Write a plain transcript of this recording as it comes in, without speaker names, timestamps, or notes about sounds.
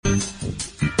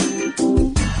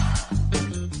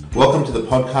Welcome to the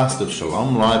podcast of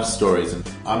Shalom Life Stories.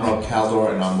 I'm Rob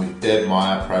Caldor and I'm with Deb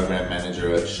Meyer, Program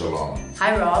Manager at Shalom.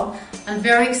 Hi Rob, I'm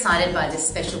very excited by this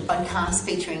special podcast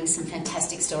featuring some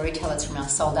fantastic storytellers from our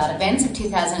sold out events of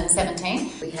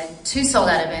 2017. We had 2 sold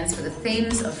out events with the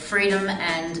themes of freedom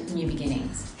and new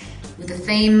beginnings. With the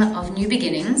theme of new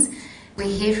beginnings,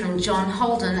 we hear from John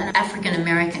Holden, an African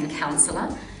American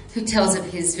counsellor, who tells of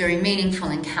his very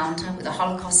meaningful encounter with a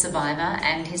Holocaust survivor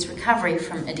and his recovery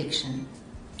from addiction.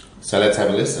 So let's have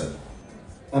a listen.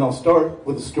 And I'll start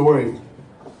with a story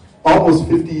almost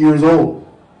 50 years old.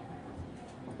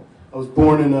 I was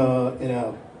born in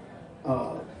a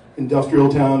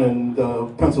industrial town in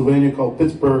Pennsylvania called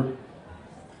Pittsburgh.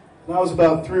 And I was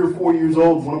about 3 or 4 years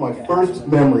old. One of my first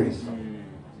memories.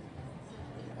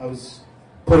 I was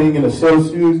playing in a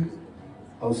snowsuit.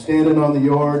 I was standing on the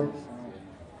yard.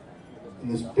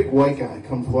 And this big white guy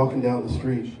comes walking down the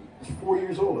street. I was 4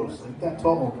 years old. I was like that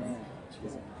tall.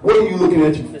 What are you looking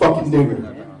at, you fucking nigger?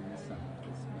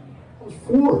 I was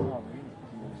 4.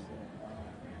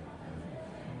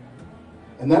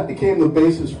 And that became the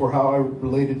basis for how I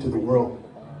related to the world.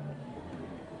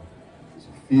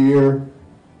 Fear,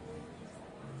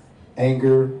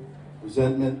 anger,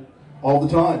 resentment, all the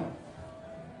time.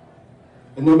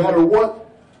 And no matter what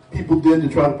people did to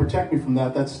try to protect me from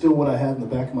that, that's still what I had in the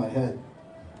back of my head.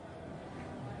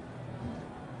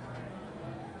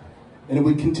 And it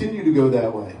would continue to go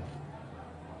that way.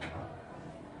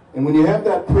 And when you have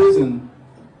that prison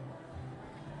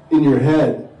in your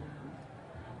head,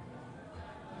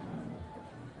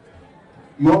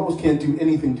 you almost can't do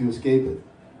anything to escape it.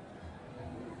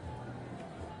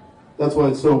 That's why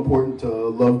it's so important to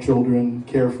love children,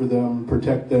 care for them,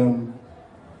 protect them,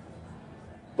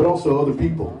 but also other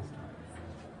people.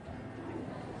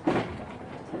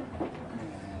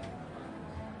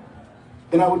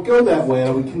 And I would go that way, I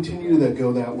would continue to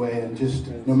go that way, and just,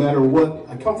 no matter what,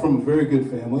 I come from a very good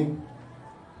family.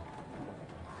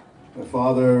 My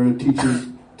father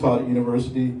taught at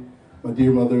university. My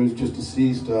dear mother is just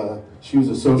deceased. She was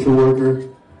a social worker.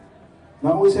 And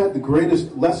I always had the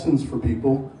greatest lessons for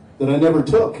people that I never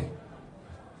took.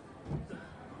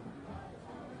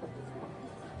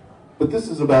 But this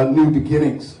is about new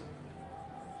beginnings.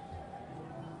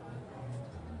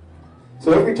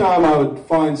 So every time I would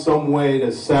find some way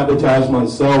to sabotage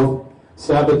myself,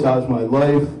 sabotage my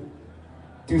life,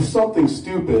 do something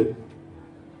stupid,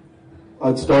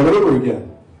 I'd start over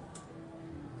again.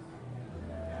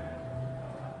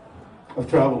 I've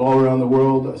traveled all around the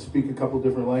world. I speak a couple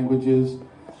different languages.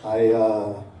 I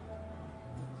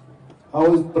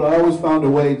always found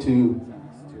a way to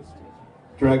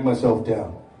drag myself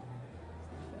down.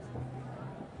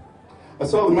 I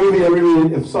saw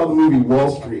the movie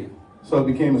Wall Street. So I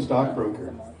became a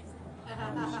stockbroker.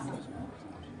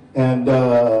 And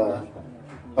I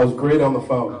was great on the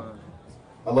phone.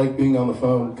 I liked being on the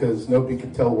phone because nobody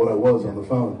could tell what I was on the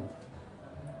phone.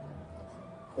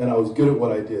 And I was good at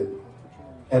what I did.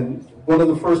 And one of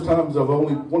the first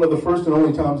and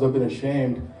only times I've been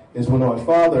ashamed is when I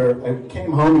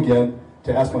came home again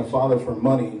to ask my father for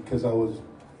money because I was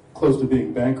close to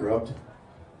being bankrupt.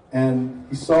 And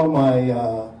he saw my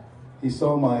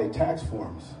tax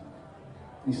forms.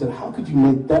 He said, "How could you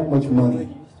make that much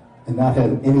money and not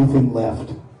have anything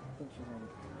left?"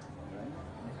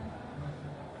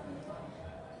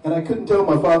 And I couldn't tell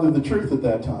my father the truth at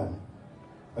that time.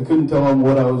 I couldn't tell him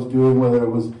what I was doing, whether it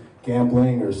was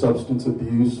gambling or substance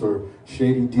abuse or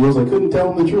shady deals. I couldn't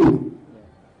tell him the truth.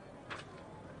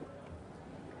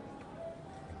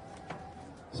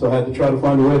 So I had to try to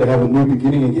find a way to have a new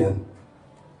beginning again.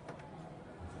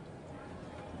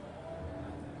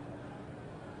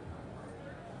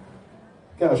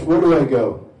 Gosh, where do I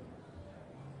go?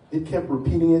 It kept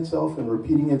repeating itself and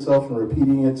repeating itself and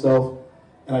repeating itself,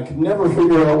 and I could never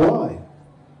figure out why.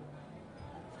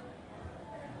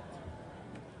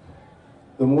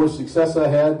 The more success I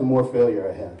had, the more failure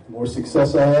I had. The more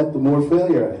success I had, the more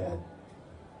failure I had.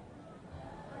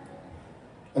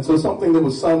 And so something that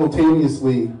was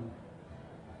simultaneously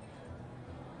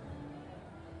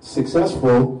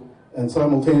successful and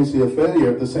simultaneously a failure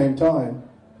at the same time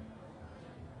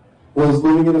was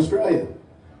living in Australia.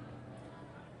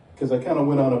 Because I kind of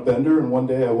went on a bender, and one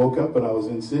day I woke up and I was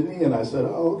in Sydney, and I said,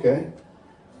 "Oh, okay.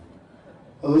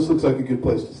 Well, this looks like a good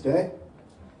place to stay."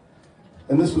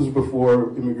 And this was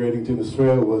before immigrating to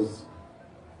Australia was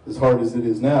as hard as it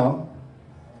is now.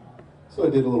 So I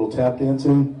did a little tap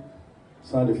dancing,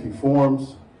 signed a few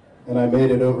forms, and I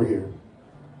made it over here.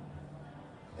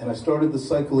 And I started the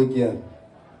cycle again.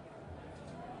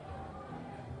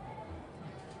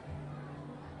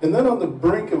 And then on the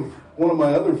brink of one of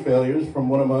my other failures, from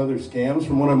one of my other scams,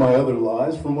 from one of my other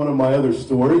lies, from one of my other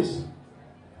stories,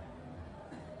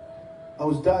 I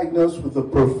was diagnosed with a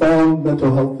profound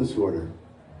mental health disorder.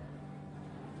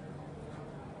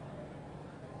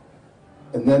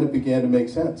 And then it began to make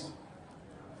sense.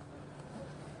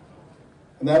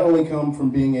 And that only comes from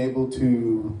being able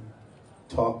to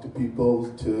talk to people,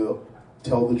 to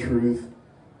tell the truth,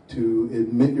 to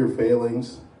admit your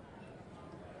failings.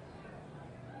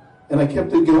 And I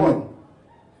kept it going.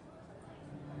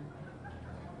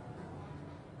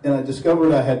 And I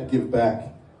discovered I had to give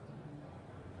back.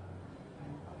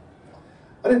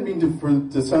 I didn't mean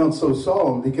to sound so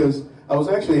solemn, because I was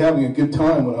actually having a good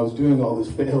time when I was doing all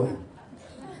this failing.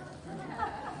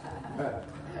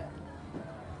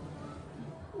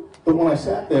 But when I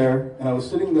sat there, and I was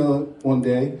sitting there one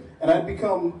day, and I'd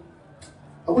become,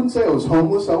 I wouldn't say I was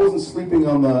homeless, I wasn't sleeping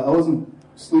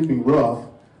rough,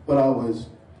 but I was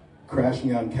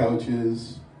crashing on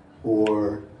couches,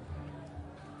 or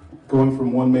going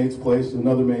from one mate's place to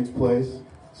another mate's place.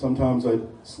 Sometimes I'd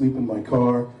sleep in my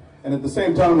car. And at the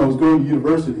same time, I was going to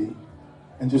university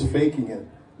and just faking it.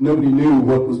 Nobody knew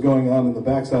what was going on in the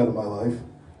backside of my life,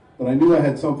 but I knew I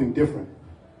had something different.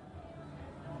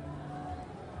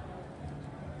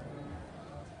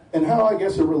 And how I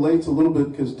guess it relates a little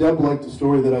bit, because Deb liked the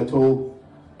story that I told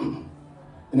in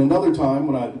another time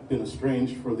when I'd been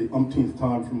estranged for the umpteenth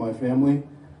time from my family.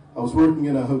 I was working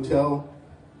in a hotel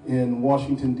in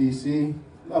Washington, D.C.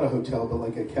 Not a hotel, but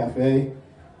like a cafe.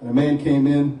 And a man came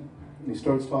in, and he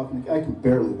starts talking. The guy can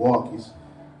barely walk. He's,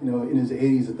 in his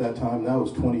 80s at that time. That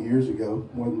was 20 years ago,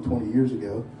 more than 20 years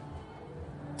ago.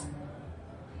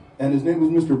 And his name was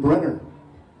Mr. Brenner.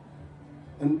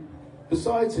 And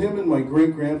besides him and my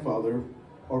great-grandfather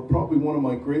are probably one of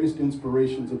my greatest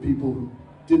inspirations of people who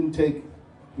didn't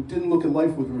look at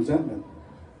life with resentment.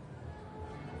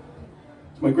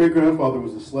 So my great-grandfather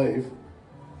was a slave.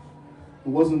 It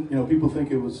wasn't, people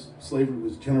think slavery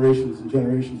was generations and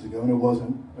generations ago, and it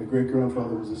wasn't. My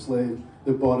great-grandfather was a slave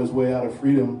that bought his way out of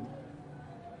freedom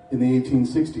in the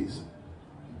 1860s.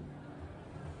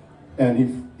 And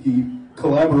he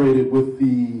collaborated with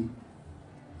the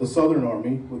Southern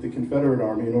Army, with the Confederate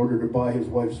Army, in order to buy his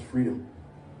wife's freedom.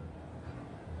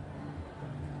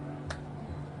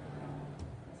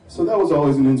 So that was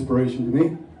always an inspiration to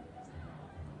me.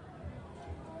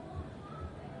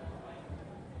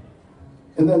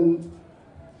 And then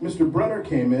Mr. Brenner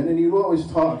came in, and he would always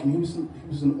talk, and he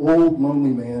was an old, lonely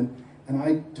man, and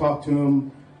I talked to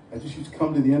him. I just used to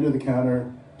come to the end of the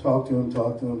counter, talk to him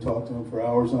for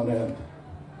hours on end.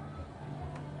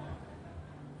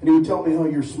 And he would tell me, "Oh,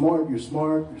 you're smart. And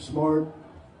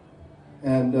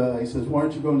he says, "Why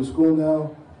aren't you going to school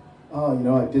now?" I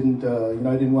didn't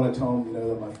want to tell him,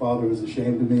 that my father was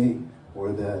ashamed of me,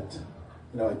 or that,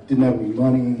 I didn't have any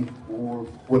money, or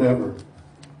whatever.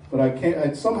 But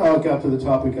I somehow got to the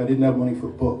topic, I didn't have money for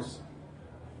books.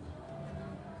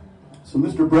 So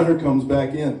Mr. Brenner comes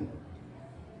back in.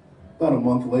 About a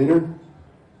month later.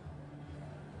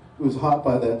 It was hot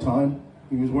by that time.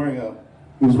 He was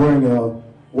wearing a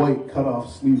white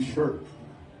cut-off sleeve shirt.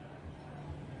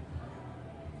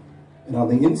 And on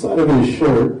the inside of his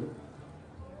shirt,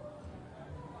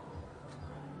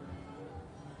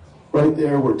 right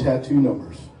there were tattoo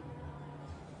numbers.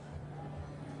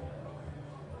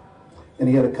 And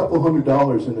he had a couple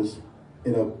 $100s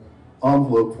in an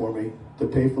envelope for me to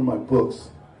pay for my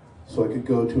books so I could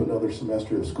go to another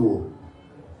semester of school.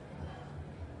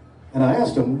 And I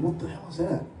asked him, "What the hell is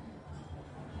that?"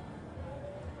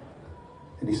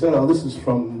 And he said, "Oh, this is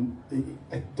from,"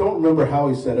 I don't remember how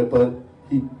he said it, but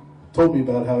he told me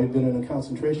about how he'd been in a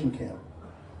concentration camp.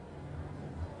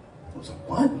 I was like,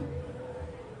 "What?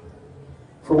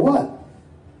 For what?"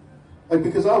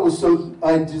 Because that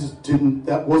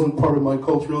wasn't part of my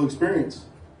cultural experience.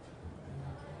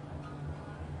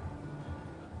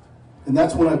 And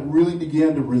that's when I really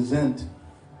began to resent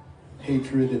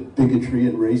hatred and bigotry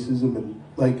and racism. And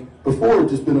before, it had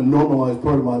just been a normalized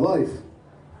part of my life.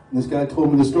 And this guy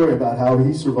told me the story about how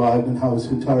he survived and how his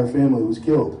entire family was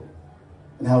killed.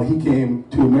 And how he came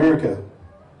to America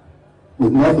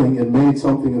with nothing and made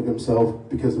something of himself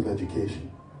because of education.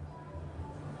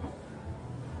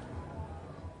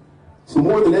 So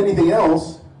more than anything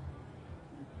else,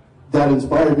 that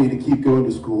inspired me to keep going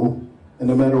to school. And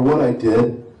no matter what I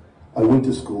did, I went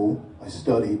to school, I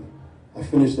studied, I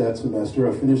finished that semester,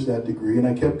 I finished that degree, and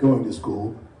I kept going to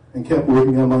school and kept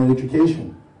working on my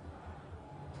education.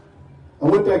 I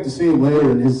went back to see him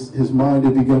later, and his mind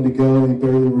had begun to go, and he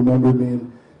barely remembered me,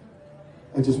 and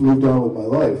I just moved on with my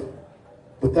life.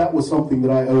 But that was something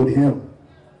that I owed him,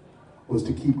 was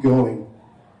to keep going,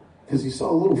 because he saw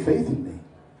a little faith in me.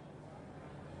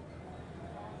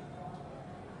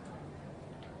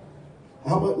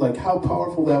 how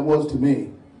powerful that was to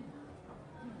me.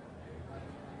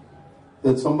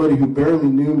 That somebody who barely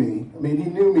knew me, I mean, he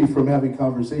knew me from having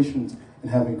conversations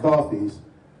and having coffees,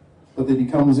 but that he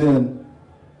comes in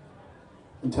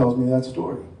and tells me that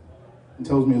story, and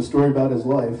tells me a story about his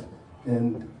life,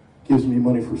 and gives me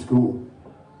money for school.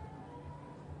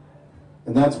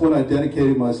 And that's when I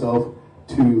dedicated myself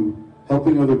to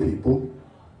helping other people,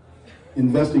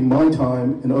 investing my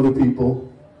time in other people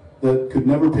that could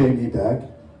never pay me back.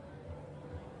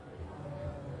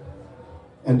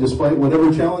 And despite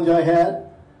whatever challenge I had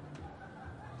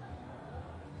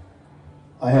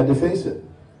to face it.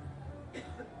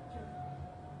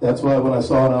 That's why when I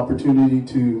saw an opportunity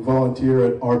to volunteer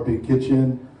at Our Big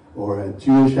Kitchen or at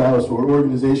Jewish House or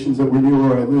organizations that were near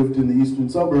where I lived in the eastern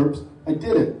suburbs, I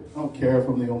did it. I don't care if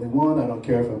I'm the only one. I don't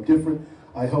care if I'm different.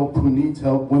 I help who needs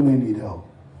help when they need help.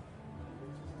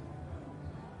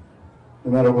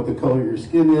 No matter what the color of your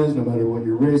skin is, no matter what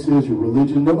your race is, your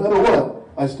religion, no matter what,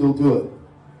 I still do it.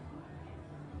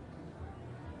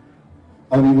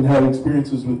 I've even had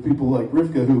experiences with people like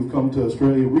Rivka who've come to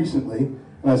Australia recently,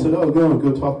 and I said, oh,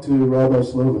 go talk to Rabbi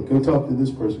Slovin, go talk to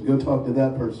this person, go talk to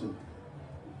that person.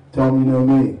 Tell them you know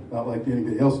me. Not like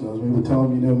anybody else knows me, but tell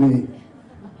them you know me.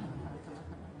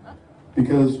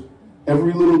 Because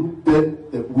every little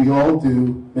bit that we all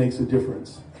do makes a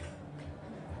difference.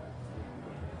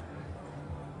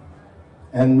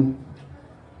 And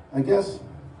I guess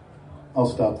I'll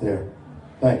stop there.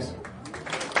 Thanks.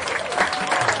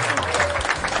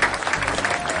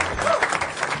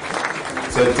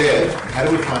 So Deb, how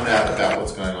do we find out about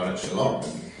what's going on at Shalom?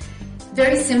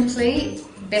 Very simply,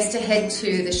 best to head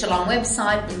to the Shalom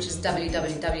website, which is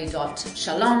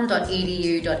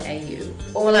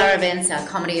www.shalom.edu.au. All our events, our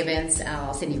comedy events,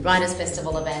 our Sydney Writers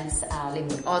Festival events, our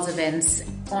Linwood Oz events,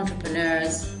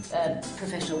 entrepreneurs,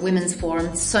 professional women's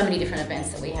forums, so many different events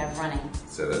that we have running.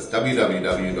 So that's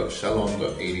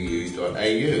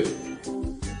www.shalom.edu.au.